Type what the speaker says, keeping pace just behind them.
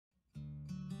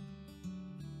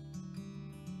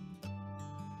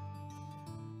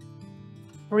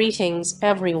Greetings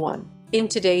everyone. In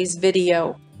today's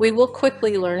video, we will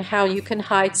quickly learn how you can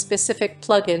hide specific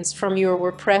plugins from your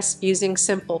WordPress using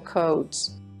simple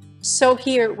codes. So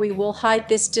here we will hide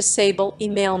this disable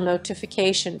email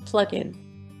notification plugin.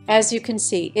 As you can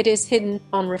see, it is hidden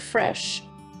on refresh.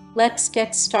 Let's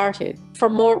get started. For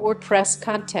more WordPress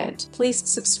content, please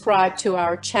subscribe to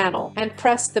our channel and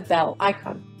press the bell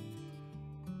icon.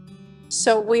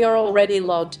 So we are already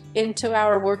logged into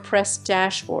our WordPress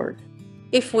dashboard.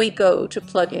 If we go to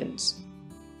plugins,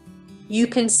 you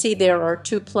can see there are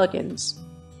two plugins.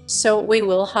 So we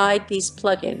will hide these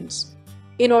plugins.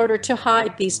 In order to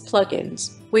hide these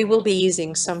plugins, we will be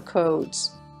using some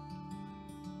codes.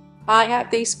 I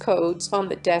have these codes on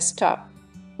the desktop,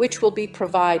 which will be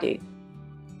provided.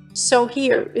 So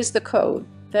here is the code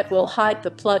that will hide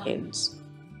the plugins.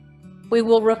 We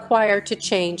will require to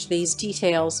change these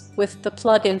details with the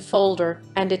plugin folder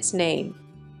and its name.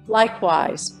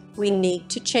 Likewise, we need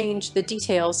to change the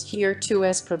details here too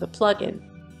as per the plugin.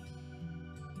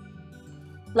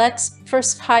 Let's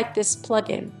first hide this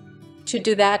plugin. To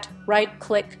do that,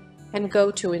 right-click and go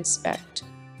to Inspect.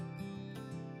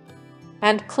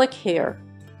 And click here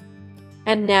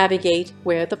and navigate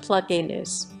where the plugin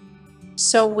is.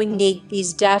 So we need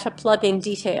these data plugin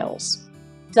details.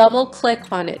 Double-click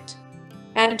on it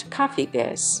and copy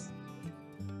this.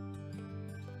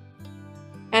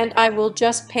 And I will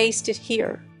just paste it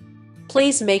here.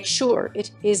 Please make sure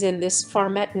it is in this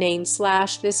format name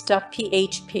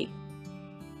 /this.php.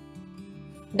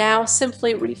 Now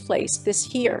simply replace this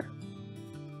here.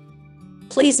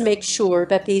 Please make sure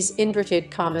that these inverted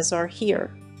commas are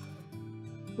here.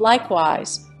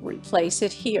 Likewise, replace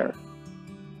it here.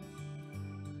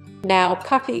 Now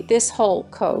copy this whole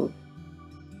code.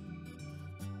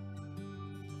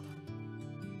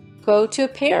 Go to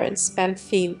Appearance and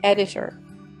Theme Editor.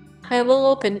 I will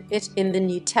open it in the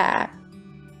new tab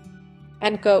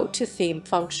and go to Theme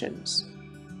Functions.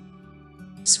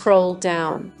 Scroll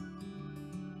down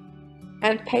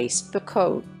and paste the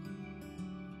code.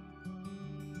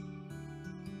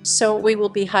 So we will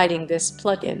be hiding this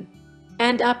plugin.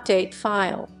 And update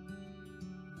file.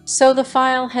 So the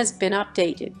file has been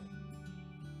updated.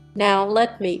 Now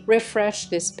let me refresh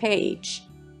this page.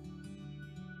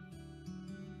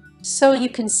 So you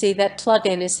can see that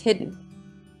plugin is hidden.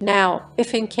 Now,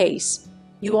 if in case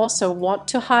you also want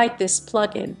to hide this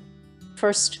plugin,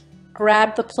 first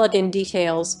grab the plugin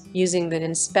details using the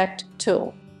Inspect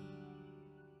tool.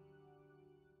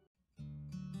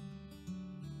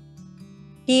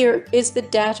 Here is the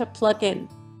data plugin.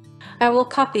 I will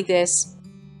copy this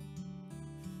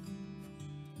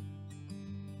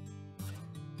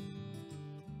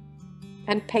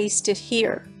and paste it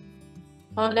here.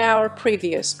 On our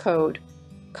previous code,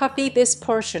 copy this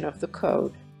portion of the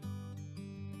code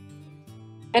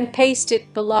and paste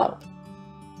it below.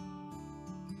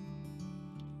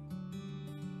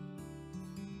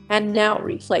 And now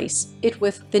replace it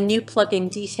with the new plugin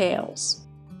details.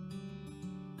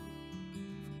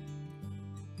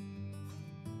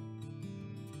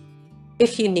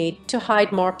 If you need to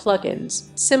hide more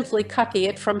plugins, simply copy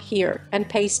it from here and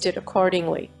paste it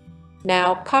accordingly.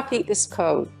 Now copy this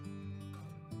code.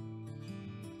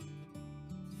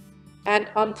 And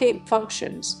on Theme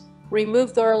Functions,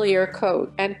 remove the earlier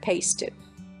code and paste it.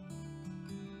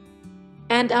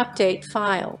 And update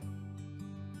file.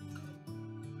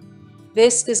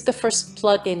 This is the first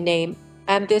plugin name,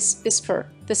 and this is for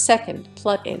the second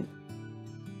plugin.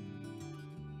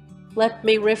 Let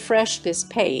me refresh this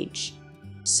page.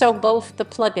 So both the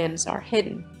plugins are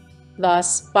hidden.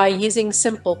 Thus, by using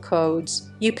simple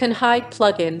codes, you can hide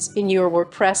plugins in your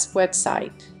WordPress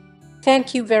website.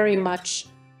 Thank you very much.